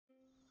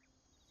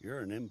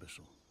You're an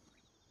imbecile.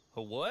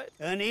 A what?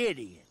 An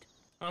idiot.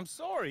 I'm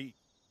sorry.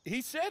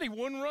 He said he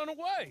wouldn't run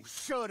away.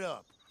 Shut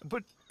up.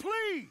 But,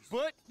 Please!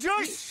 but...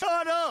 Just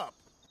shut up!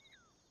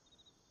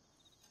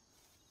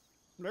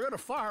 They're gonna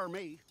fire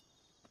me.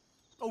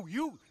 Oh,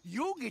 you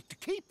get to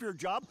keep your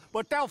job,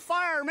 but they'll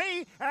fire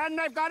me, and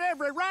they've got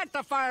every right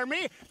to fire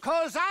me,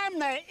 'cause I'm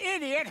the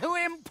idiot who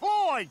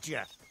employed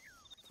you.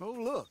 Oh,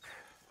 look.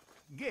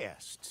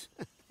 Guests.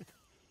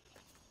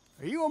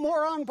 Are you a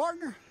moron,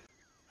 partner?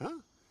 Huh?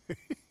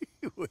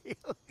 Well,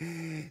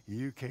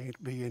 you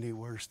can't be any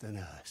worse than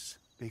us,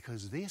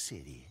 because this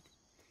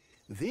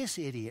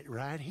idiot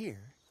right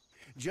here,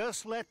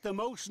 just let the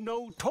most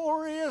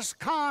notorious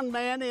con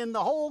man in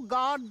the whole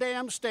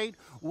goddamn state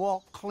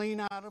walk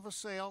clean out of a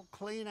cell,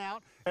 clean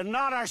out, and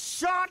not a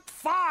shot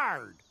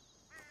fired.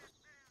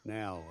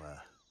 Now,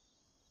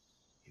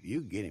 if you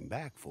get him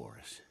back for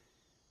us,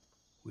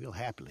 we'll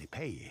happily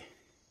pay you.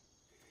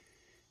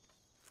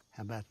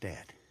 How about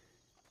that?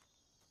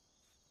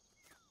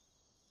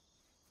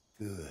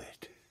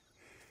 Good.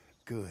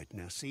 Good.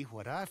 Now, see,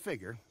 what I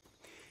figure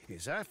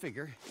is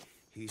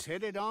he's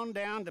headed on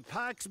down to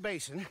Pike's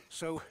Basin,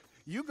 so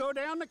you go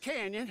down the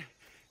canyon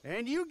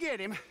and you get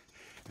him,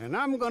 and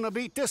I'm gonna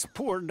beat this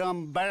poor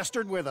dumb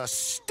bastard with a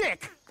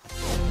stick